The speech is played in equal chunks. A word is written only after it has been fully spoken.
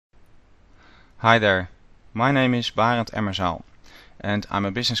Hi there, my name is Barend Emmerzaal and I'm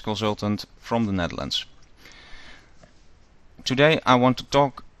a business consultant from the Netherlands. Today I want to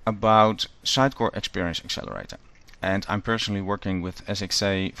talk about Sitecore Experience Accelerator, and I'm personally working with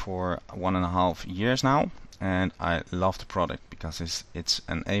SXA for 1.5 years now, and I love the product because it's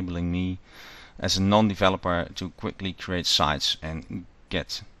enabling me as a non-developer to quickly create sites and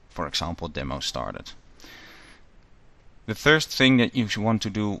get, for example, demos started. The first thing that you want to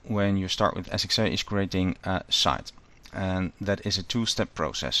do when you start with SXA is creating a site, and that is a two-step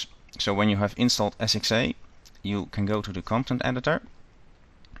process. So when you have installed SXA, you can go to the content editor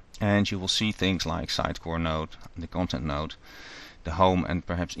and you will see things like Sitecore node, the content node, the home and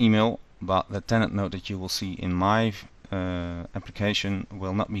perhaps email, but the tenant node that you will see in my application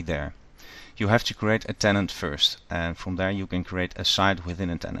will not be there. You have to create a tenant first, and from there you can create a site within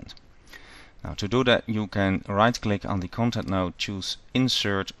a tenant. Now to do that, you can right click on the content node, choose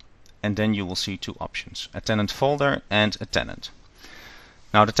insert, and then you will see two options, a tenant folder and a tenant.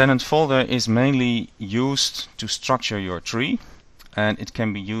 Now the tenant folder is mainly used to structure your tree, and it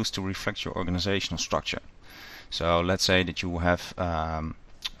can be used to reflect your organizational structure. So let's say that you have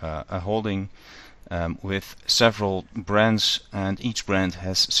a holding with several brands, and each brand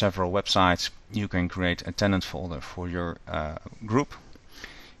has several websites. You can create a tenant folder for your group.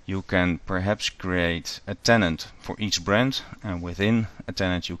 You can perhaps create a tenant for each brand, and within a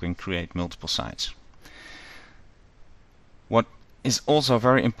tenant you can create multiple sites. What is also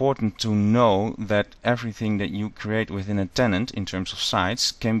very important to know that everything that you create within a tenant in terms of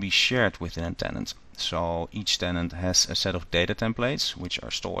sites can be shared within a tenant. So each tenant has a set of data templates which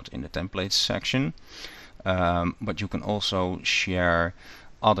are stored in the templates section, but you can also share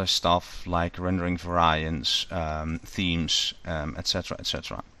other stuff like rendering variants, themes, etc.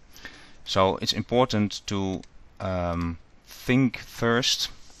 etc. So it's important to think first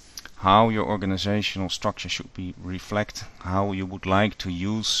how your organizational structure should be reflect, how you would like to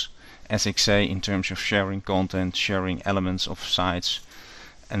use SXA in terms of sharing content, sharing elements of sites,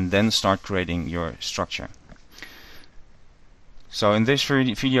 and then start creating your structure. So in this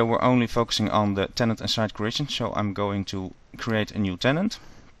video we're only focusing on the tenant and site creation, so I'm going to create a new tenant,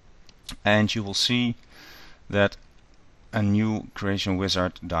 and you will see that a new creation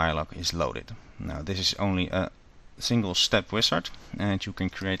wizard dialog is loaded. Now this is only a single step wizard, and you can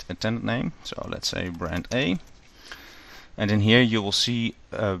create a tenant name, so let's say brand A, and in here you will see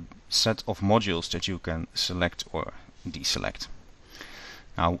a set of modules that you can select or deselect.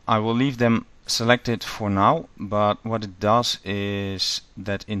 Now I will leave them selected for now, but what it does is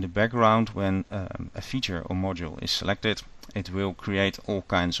that in the background, when a feature or module is selected, it will create all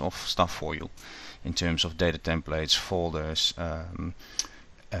kinds of stuff for you in terms of data templates, folders,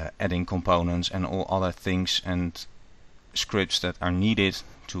 adding components and all other things and scripts that are needed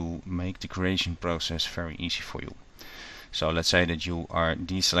to make the creation process very easy for you. So let's say that you are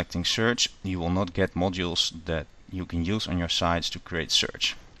deselecting search, you will not get modules that you can use on your sites to create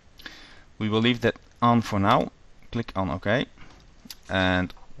search. We will leave that on for now. Click on OK,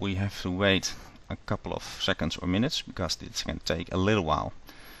 and we have to wait a couple of seconds or minutes because this can take a little while.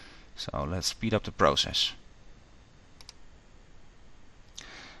 So let's speed up the process.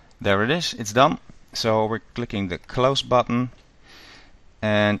 There it is, it's done. So we're clicking the close button,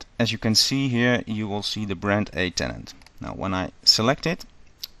 and as you can see here, you will see the brand A tenant. Now when I select it,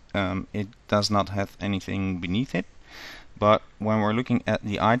 it does not have anything beneath it, but when we're looking at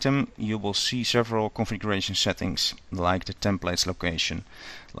the item, you will see several configuration settings like the templates location,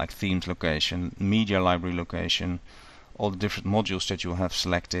 like themes location, media library location, all the different modules that you have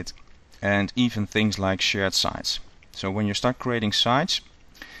selected, and even things like shared sites. So when you start creating sites,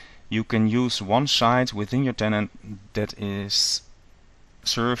 you can use one site within your tenant that is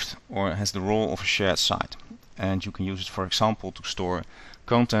served or has the role of a shared site, and you can use it, for example, to store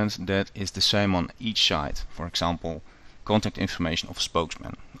content that is the same on each site. For example, contact information of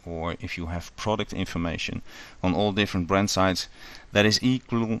spokesman, or if you have product information on all different brand sites that is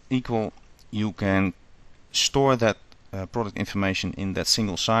equal, you can store that product information in that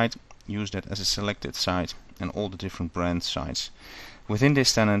single site, use that as a selected site, and all the different brand sites within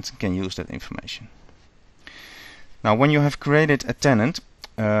this tenant can use that information. Now when you have created a tenant,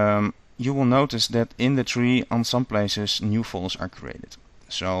 you will notice that in the tree on some places new folders are created.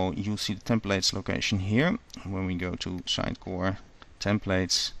 So you see the templates location here. When we go to Sitecore,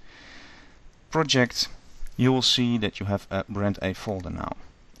 templates, project, you will see that you have a brand A folder now.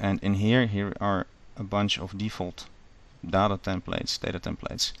 And in here are a bunch of default data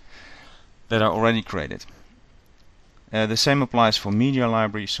templates that are already created. The same applies for media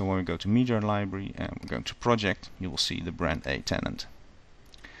library, so when we go to media library and we go to project, you will see the brand A tenant.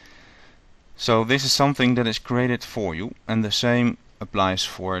 So this is something that is created for you, and the same applies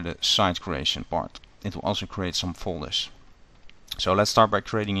for the site creation part. It will also create some folders. So let's start by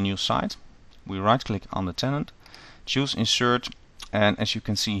creating a new site. We right click on the tenant, choose insert, and as you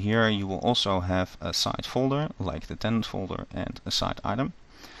can see here you will also have a site folder like the tenant folder and a site item.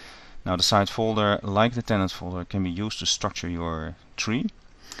 Now the site folder, like the tenant folder, can be used to structure your tree.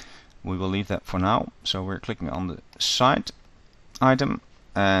 We will leave that for now. So we're clicking on the site item,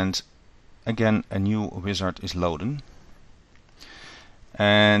 and again a new wizard is loaded.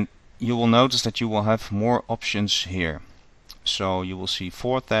 And you will notice that you will have more options here. So you will see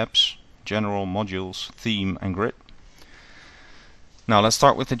 4 tabs: general, modules, theme and grid. Now let's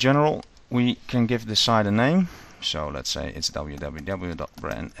start with the general. We can give the site a name. So let's say it's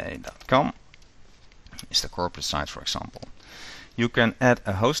www.barenda.com. It's the corporate site, for example. You can add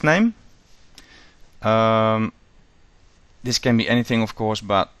a host name. This can be anything, of course,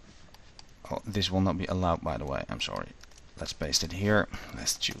 but this will not be allowed, by the way. I'm sorry. Let's paste it here.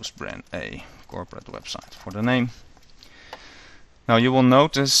 Let's choose Barend A corporate website for the name. Now you will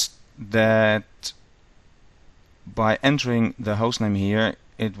notice that by entering the hostname here,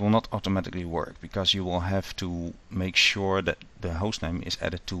 it will not automatically work, because you will have to make sure that the hostname is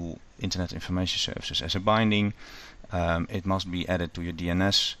added to Internet Information Services as a binding. It must be added to your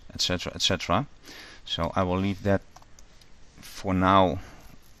DNS, etc., etc. So I will leave that for now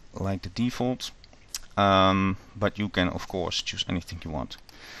like the default, but you can of course choose anything you want.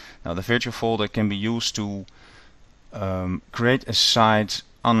 Now the virtual folder can be used to create a site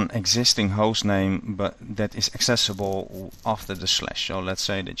on an existing host name, but that is accessible after the slash. So let's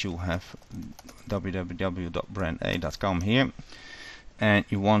say that you have www.barenda.com here, and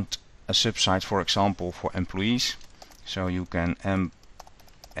you want a subsite, for example, for employees. So you can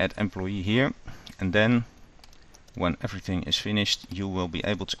add employee here, and then when everything is finished you will be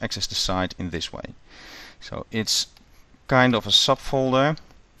able to access the site in this way. So it's kind of a subfolder,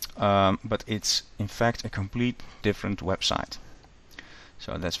 but it's in fact a complete different website.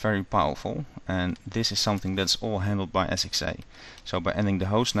 So that's very powerful, and this is something that's all handled by SXA. So by adding the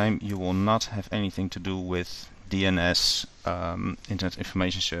host name you will not have anything to do with DNS, Internet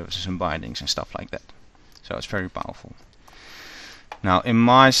Information Services and bindings and stuff like that. So it's very powerful. Now in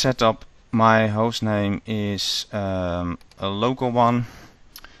my setup, my host name is a local one,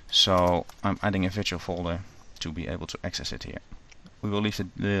 so I'm adding a virtual folder to be able to access it here. We will leave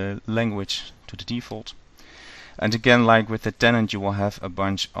the language to the default. And again, like with the tenant, you will have a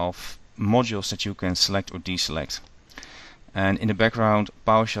bunch of modules that you can select or deselect. And in the background,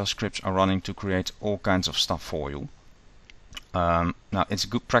 PowerShell scripts are running to create all kinds of stuff for you. Now it's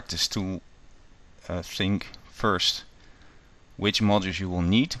good practice to think first which modules you will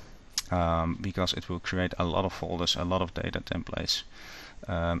need, because it will create a lot of folders, a lot of data templates.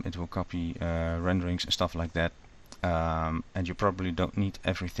 It will copy renderings and stuff like that, and you probably don't need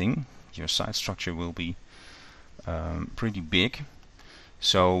everything. Your site structure will be pretty big,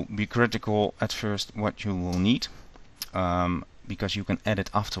 so be critical at first what you will need, because you can add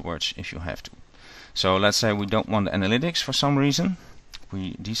it afterwards if you have to. So let's say we don't want the analytics for some reason,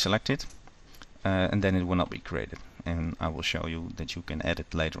 we deselect it, and then it will not be created, and I will show you that you can add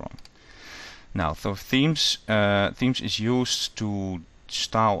it later on. Now for themes, themes is used to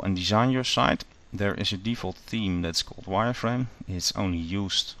style and design your site. There is a default theme that's called wireframe. It's only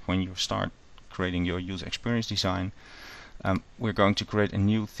used when you start creating your user experience design. We're going to create a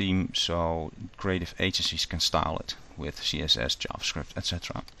new theme so creative agencies can style it with CSS, JavaScript,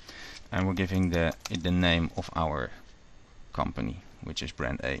 etc. And we're giving it the name of our company, which is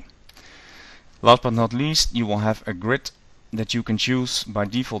Barend A. Last but not least, you will have a grid that you can choose. By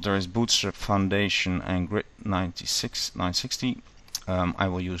default there is Bootstrap, Foundation and Grid 960. I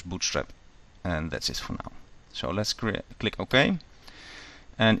will use Bootstrap, and that's it for now. So let's click OK,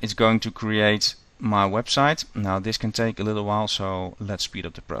 and it's going to create my website. Now this can take a little while, so let's speed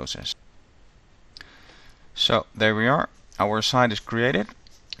up the process. So there we are, our site is created.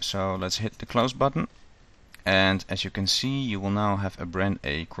 So let's hit the close button, and as you can see you will now have a Barend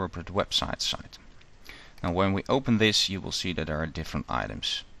A corporate website site. Now when we open this you will see that there are different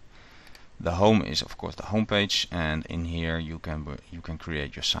items. The home is of course the home page, and in here you can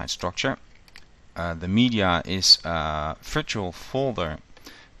create your site structure. The media is a virtual folder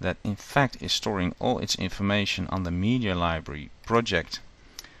that in fact is storing all its information on the media library project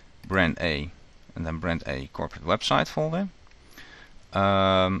Barend A, and then Barend A corporate website folder.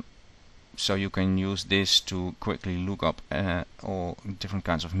 So you can use this to quickly look up all different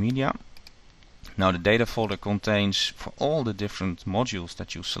kinds of media. Now the data folder contains, for all the different modules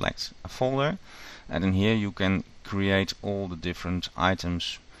that you select, a folder, and in here you can create all the different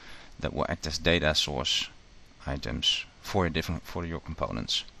items that will act as data source items for your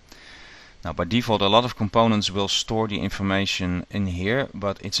components. Now by default a lot of components will store the information in here,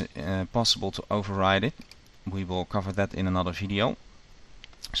 but it's possible to override it. We will cover that in another video,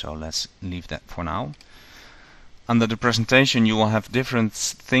 so let's leave that for now. Under the presentation you will have different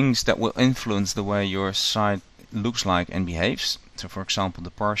things that will influence the way your site looks like and behaves. So for example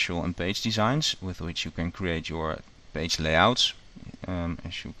the partial and page designs with which you can create your page layouts,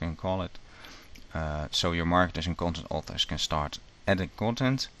 as you can call it, so your marketers and content authors can start adding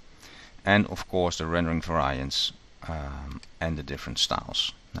content, and of course the rendering variants and the different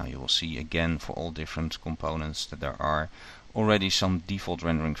styles. Now you will see again for all different components that there are already some default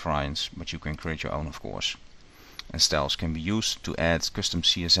rendering variants, but you can create your own of course. And styles can be used to add custom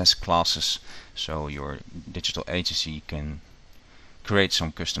CSS classes, so your digital agency can create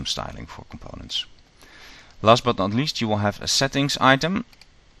some custom styling for components. Last but not least, you will have a settings item.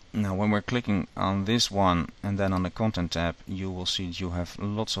 Now when we're clicking on this one and then on the content tab, you will see that you have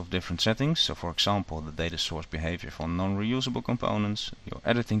lots of different settings. So for example the data source behavior for non-reusable components, your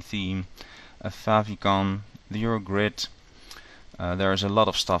editing theme, a favicon, your grid. There is a lot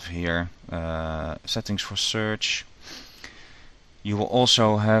of stuff here. Settings for search. You will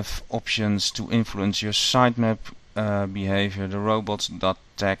also have options to influence your sitemap behavior, the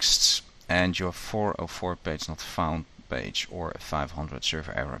robots.texts, and your 404 page not found page or a 500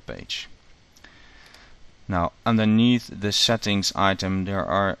 server error page. Now underneath the settings item there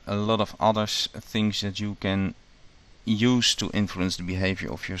are a lot of other things that you can use to influence the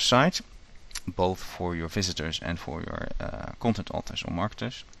behavior of your site, both for your visitors and for your content authors or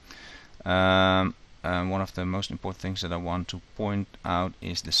marketers. One of the most important things that I want to point out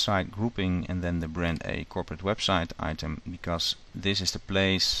is the site grouping and then the brand A corporate website item, because this is the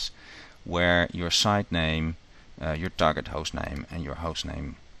place where your site name, your target host name and your host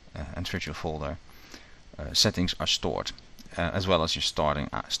name and virtual folder settings are stored, as well as your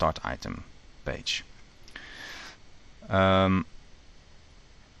start item page.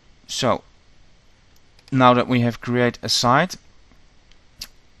 So now that we have created a site,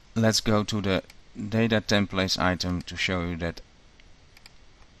 let's go to the data templates item to show you that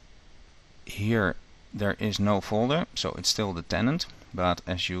here there is no folder, so it's still the tenant, but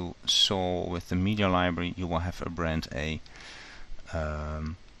as you saw with the media library you will have a brand A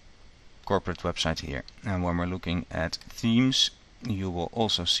corporate website here. And when we're looking at themes, you will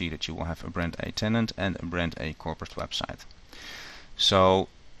also see that you will have a brand A tenant and a brand A corporate website. So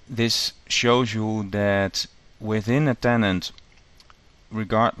this shows you that within a tenant,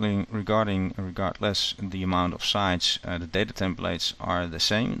 regardless the amount of sites, the data templates are the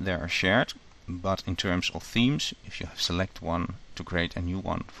same, they are shared, but in terms of themes, if you select one to create a new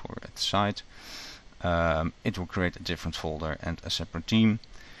one for a site, it will create a different folder and a separate theme,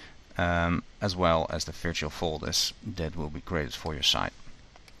 as well as the virtual folders that will be created for your site.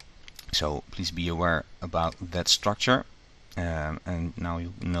 So please be aware about that structure, and now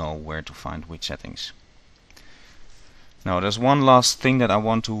you know where to find which settings. Now there's one last thing that I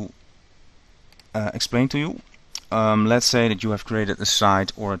want to explain to you. Let's say that you have created a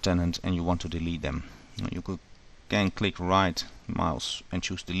site or a tenant and you want to delete them. You can click right mouse and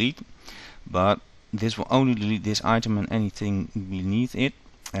choose delete, but this will only delete this item and anything beneath it,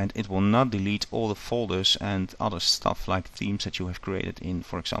 and it will not delete all the folders and other stuff like themes that you have created in,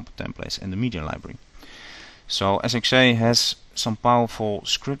 for example, templates and the media library. So SXA has some powerful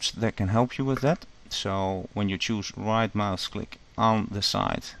scripts that can help you with that. So when you choose right mouse click on the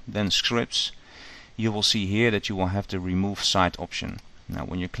site, then scripts, you will see here that you will have the remove site option. Now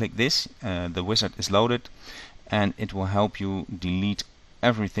when you click this, the wizard is loaded and it will help you delete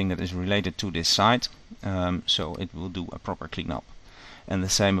everything that is related to this site, so it will do a proper cleanup. And the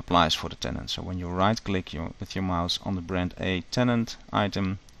same applies for the tenant. So when you right click with your mouse on the brand A tenant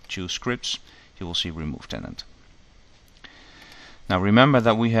item, choose scripts, you will see remove tenant. Now remember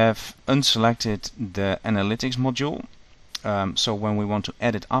that we have unselected the analytics module, so when we want to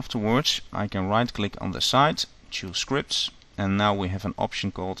edit afterwards, I can right click on the site, choose scripts, and now we have an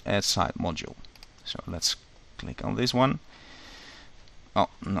option called add site module. So let's click on this one. Oh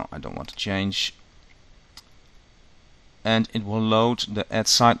no, I don't want to change. And it will load the add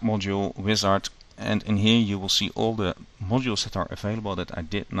site module wizard, and in here you will see all the modules that are available that I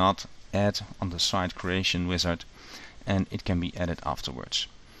did not add on the site creation wizard, and it can be added afterwards.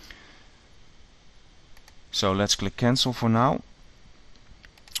 So let's click cancel for now.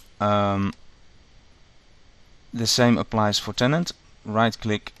 The same applies for tenant. Right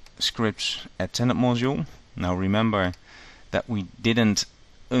click scripts add tenant module. Now remember that we didn't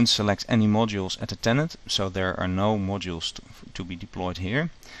unselect any modules at the tenant, so there are no modules to be deployed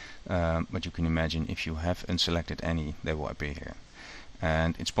here. But you can imagine if you have unselected any, they will appear here.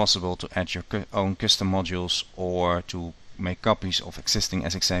 And it's possible to add your own custom modules or to make copies of existing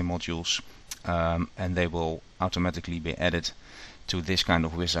SXA modules, and they will automatically be added to this kind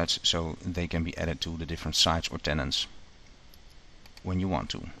of wizards, so they can be added to the different sites or tenants when you want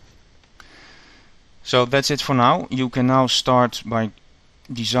to. So that's it for now. You can now start by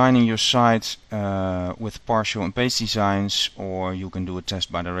designing your site with partial and page designs, or you can do a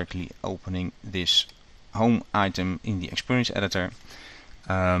test by directly opening this home item in the experience editor,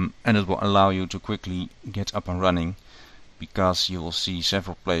 and it will allow you to quickly get up and running, because you will see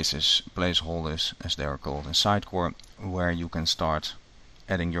several placeholders as they are called in Sitecore, where you can start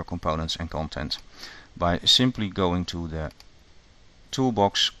adding your components and content by simply going to the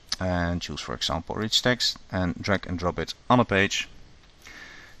toolbox and choose, for example, rich text, and drag and drop it on a page,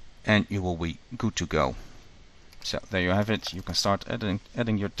 and you will be good to go. So there you have it. You can start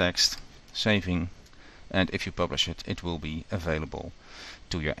adding your text, saving, and if you publish it, it will be available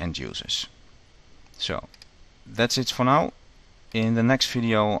to your end users. So that's it for now. In the next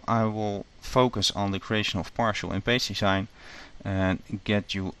video I will focus on the creation of partial and page design and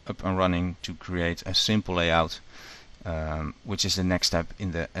get you up and running to create a simple layout, which is the next step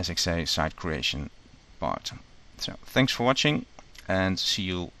in the SXA site creation part. So thanks for watching, and see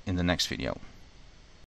you in the next video.